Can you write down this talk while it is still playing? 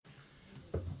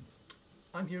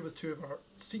I'm here with two of our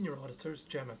senior auditors,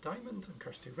 Gemma Diamond and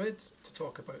Kirsty Ridd, to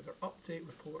talk about their update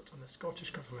report on the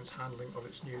Scottish Government's handling of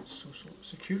its new social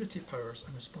security powers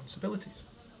and responsibilities.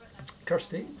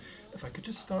 Kirsty, if I could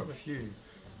just start with you,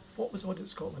 what was Audit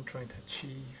Scotland trying to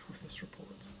achieve with this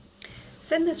report?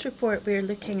 So in this report we're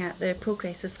looking at the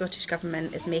progress the Scottish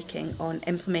Government is making on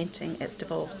implementing its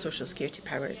devolved social security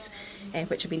powers,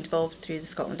 which have been devolved through the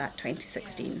Scotland Act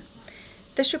 2016.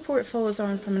 This report follows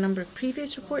on from a number of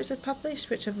previous reports we've published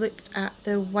which have looked at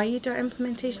the wider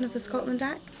implementation of the Scotland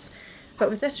Act. But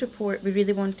with this report we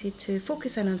really wanted to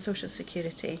focus in on social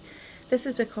security. This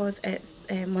is because it's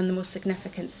one of the most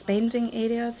significant spending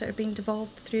areas that are being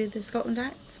devolved through the Scotland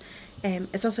Act.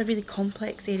 It's also a really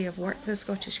complex area of work for the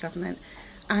Scottish Government,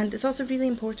 and it's also really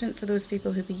important for those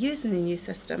people who'll be using the new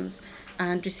systems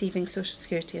and receiving social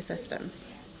security assistance.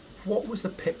 What was the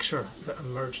picture that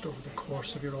emerged over the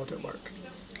course of your audit work?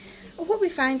 Well, what we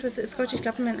found was that the Scottish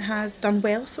Government has done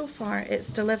well so far. It's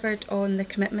delivered on the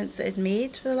commitments it had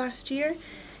made for the last year.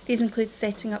 These include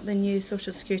setting up the new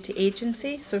Social Security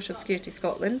Agency, Social Security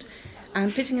Scotland,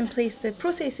 and putting in place the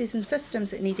processes and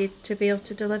systems it needed to be able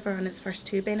to deliver on its first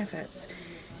two benefits.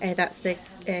 That's the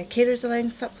Carers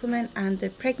Allowance Supplement and the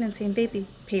Pregnancy and Baby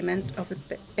Payment of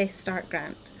the Best Start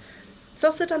Grant. It's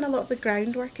also done a lot of the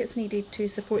groundwork it's needed to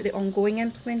support the ongoing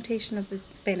implementation of the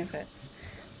benefits.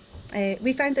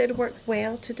 We found that it worked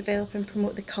well to develop and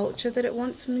promote the culture that it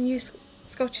wants from the new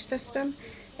Scottish system,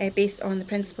 based on the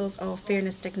principles of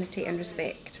fairness, dignity and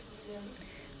respect.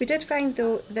 We did find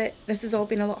though that this has all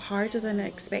been a lot harder than I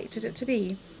expected it to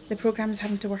be. The programme is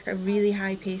having to work at a really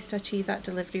high pace to achieve that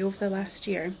delivery over the last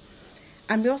year.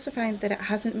 And we also found that it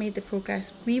hasn't made the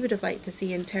progress we would have liked to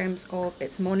see in terms of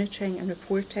its monitoring and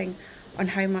reporting on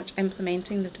how much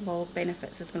implementing the devolved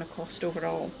benefits is going to cost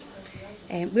overall.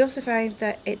 We also found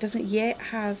that it doesn't yet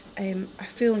have a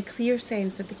full and clear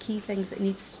sense of the key things it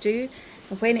needs to do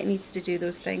and when it needs to do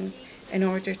those things in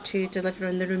order to deliver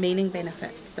on the remaining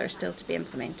benefits that are still to be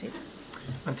implemented.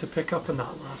 And to pick up on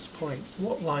that last point,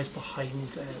 what lies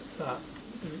behind the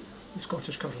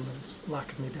Scottish Government's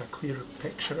lack of maybe a clearer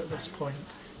picture at this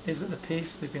point? Is it the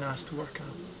pace they've been asked to work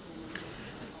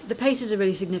at? The pace is a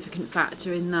really significant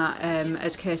factor in that,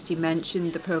 as Kirsty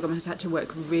mentioned, the programme has had to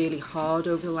work really hard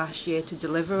over the last year to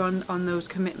deliver on those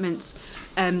commitments.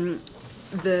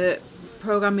 The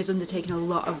programme is undertaking a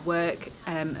lot of work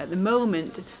at the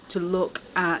moment to look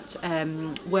at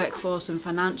workforce and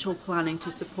financial planning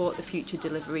to support the future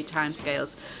delivery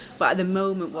timescales. But at the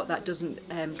moment, what that doesn't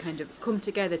kind of come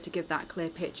together to give that clear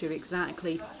picture of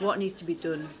exactly what needs to be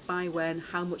done, by when,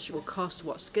 how much it will cost,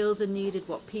 what skills are needed,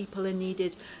 what people are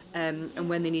needed, and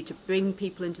when they need to bring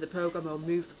people into the programme or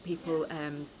move people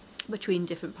between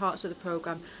different parts of the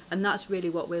programme, and that's really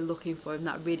what we're looking for, and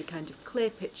that really kind of clear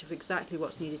picture of exactly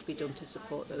what's needed to be done to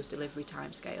support those delivery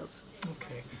timescales.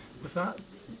 Okay, with that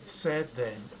said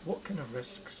then, what kind of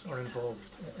risks are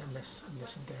involved in this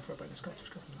endeavour by the Scottish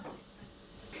Government?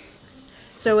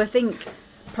 So I think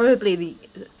probably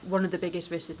one of the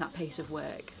biggest risks is that pace of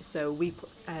work. So we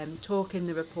talk in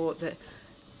the report that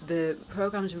the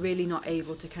programme's really not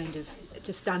able to kind of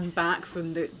to stand back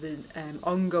from the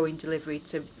ongoing delivery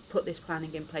to put this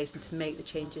planning in place and to make the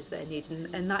changes that are needed,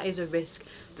 and that is a risk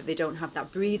that they don't have that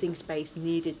breathing space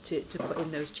needed to put in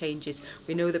those changes.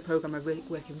 We know the programme are really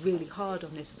working really hard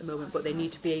on this at the moment, but they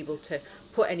need to be able to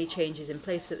put any changes in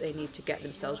place that they need to get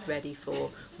themselves ready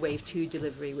for Wave 2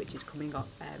 delivery, which is coming up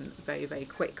very, very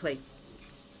quickly.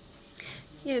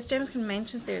 Yeah, as Gemma's kind of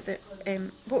mentioned there, that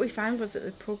what we found was that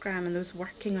the programme and those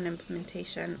working on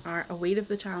implementation are aware of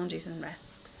the challenges and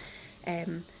risks,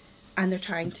 and they're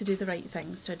trying to do the right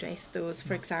things to address those.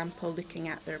 For example, looking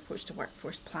at their approach to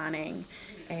workforce planning,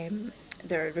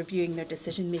 they're reviewing their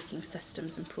decision-making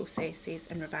systems and processes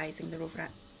and revising their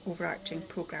overarching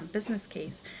programme business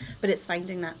case, but it's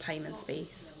finding that time and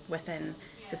space within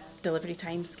the delivery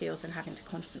timescales and having to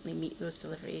constantly meet those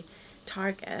delivery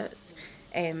targets.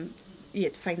 You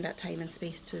have to find that time and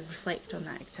space to reflect on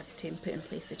that activity and put in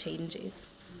place the changes.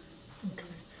 Okay.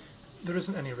 There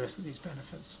isn't any risk that these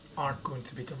benefits aren't going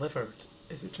to be delivered.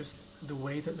 Is it just the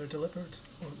way that they're delivered?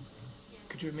 Or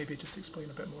could you maybe just explain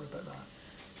a bit more about that?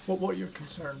 What are your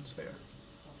concerns there?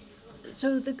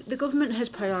 So the government has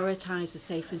prioritised the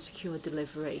safe and secure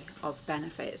delivery of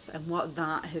benefits, and what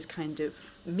that has kind of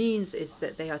means is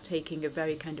that they are taking a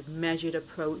very kind of measured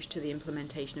approach to the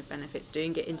implementation of benefits,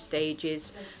 doing it in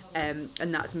stages, and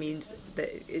that means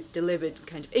that it's delivered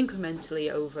kind of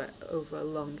incrementally over a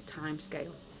long time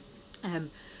scale.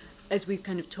 As we've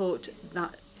kind of talked,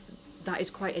 that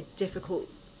is quite a difficult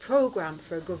programme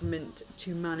for a government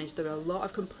to manage. There are a lot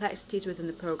of complexities within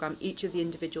the programme. Each of the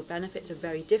individual benefits are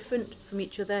very different from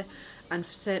each other, and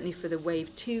certainly for the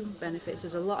Wave 2 benefits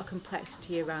there's a lot of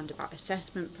complexity around about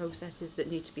assessment processes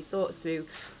that need to be thought through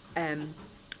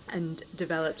and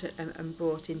developed and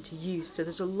brought into use. So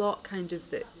there's a lot kind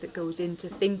of that goes into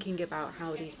thinking about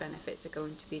how these benefits are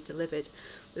going to be delivered.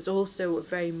 There's also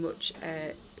very much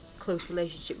close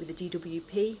relationship with the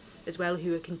DWP as well,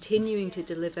 who are continuing to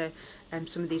deliver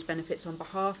some of these benefits on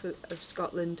behalf of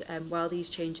Scotland while these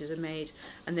changes are made,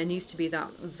 and there needs to be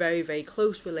that very, very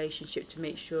close relationship to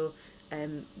make sure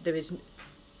there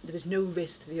is no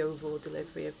risk to the overall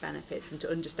delivery of benefits, and to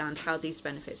understand how these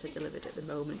benefits are delivered at the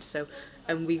moment. So,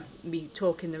 and we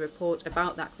talk in the report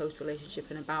about that close relationship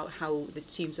and about how the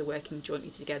teams are working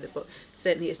jointly together, but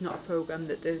certainly it's not a programme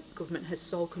that the government has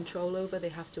sole control over. They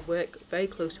have to work very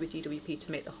closely with DWP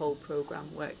to make the whole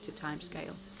programme work to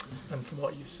timescale. And from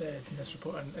what you've said in this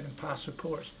report and in past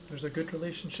reports, there's a good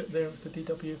relationship there with the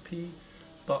DWP,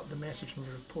 but the message from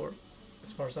your report,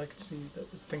 as far as I could see, that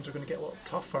things are going to get a lot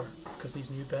tougher because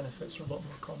these new benefits are a lot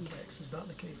more complex. Is that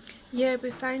the case? Yeah, we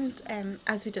found,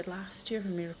 as we did last year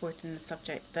when we reported on the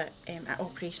subject, that at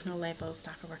operational level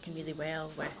staff are working really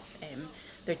well with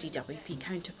their DWP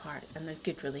counterparts, and there's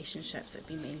good relationships that have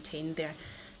been maintained there.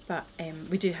 But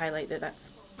we do highlight that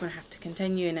that's going to have to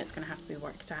continue, and it's going to have to be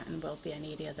worked at, and will be an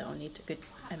area that will need a good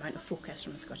amount of focus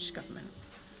from the Scottish Government.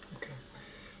 Okay.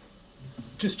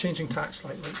 Just changing tack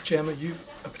slightly, Gemma, you've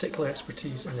a particular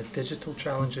expertise in the digital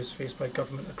challenges faced by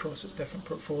government across its different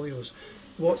portfolios.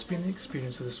 What's been the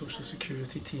experience of the Social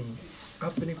Security team?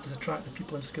 Have they been able to attract the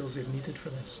people and skills they've needed for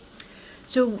this?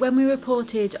 So when we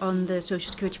reported on the Social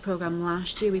Security programme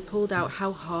last year, we pulled out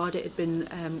how hard it had been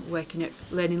working at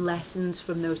learning lessons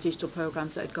from those digital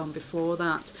programmes that had gone before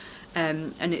that.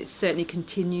 And it's certainly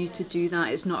continued to do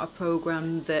that. It's not a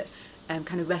programme that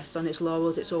kind of rests on its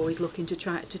laurels. It's always looking to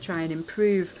try and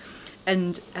improve.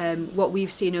 And what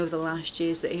we've seen over the last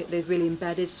year is that they've really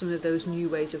embedded some of those new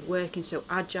ways of working, so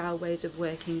agile ways of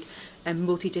working, and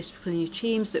multidisciplinary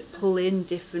teams that pull in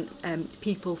different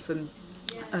people from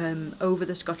over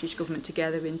the Scottish Government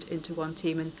together into one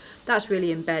team, and that's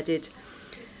really embedded.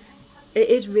 It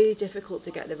is really difficult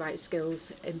to get the right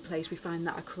skills in place. We find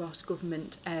that across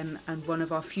government, and one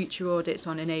of our future audits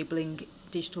on enabling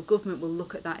digital government will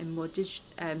look at that in more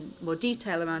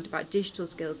detail around about digital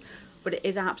skills, but it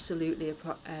is absolutely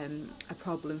a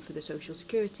problem for the Social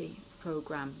Security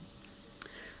programme.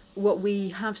 What we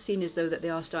have seen is, though, that they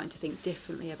are starting to think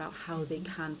differently about how they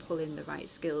can pull in the right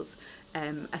skills.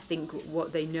 I think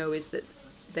what they know is that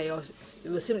they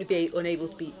will simply be unable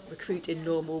to be recruit in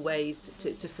normal ways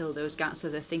to fill those gaps, so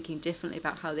they're thinking differently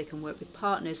about how they can work with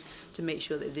partners to make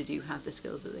sure that they do have the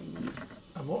skills that they need.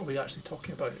 And what are we actually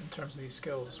talking about in terms of these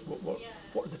skills? What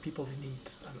are the people they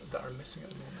need that are missing at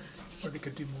the moment, or they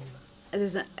could do more with?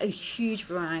 There's a huge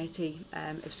variety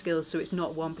of skills, so it's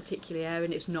not one particular area,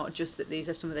 and it's not just that these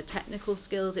are some of the technical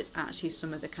skills, it's actually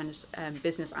some of the kind of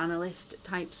business analyst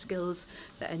type skills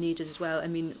that are needed as well. I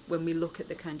mean, when we look at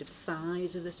the kind of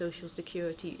size of the Social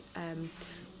Security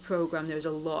programme, there's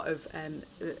a lot of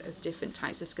different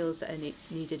types of skills that are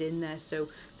needed in there, so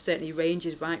certainly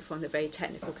ranges right from the very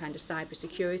technical kind of cyber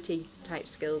security type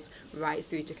skills right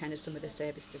through to kind of some of the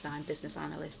service design, business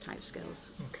analyst type skills.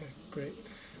 Okay, great.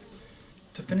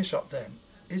 To finish up then,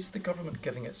 is the government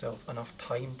giving itself enough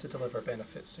time to deliver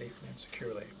benefits safely and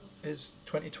securely? Is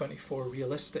 2024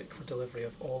 realistic for delivery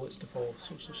of all its devolved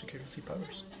social security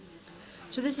powers?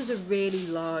 So this is a really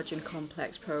large and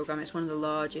complex programme. It's one of the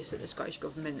largest that the Scottish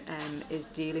Government is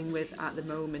dealing with at the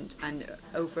moment, and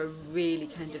over a really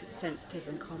kind of sensitive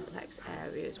and complex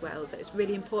area as well. That it's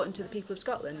really important to the people of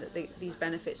Scotland that these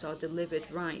benefits are delivered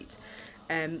right.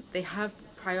 They have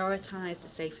prioritised a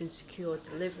safe and secure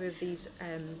delivery of these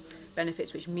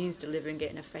benefits, which means delivering it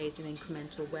in a phased and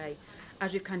incremental way.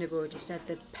 As we've kind of already said,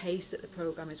 the pace that the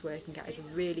programme is working at is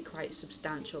really quite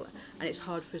substantial, and it's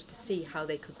hard for us to see how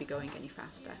they could be going any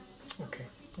faster. Okay.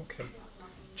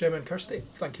 Gemma and Kirsty,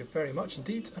 thank you very much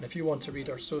indeed. And if you want to read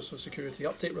our Social Security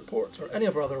Update Report or any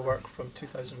of our other work from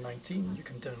 2019, you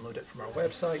can download it from our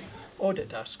website,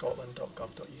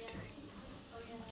 audit-scotland.gov.uk.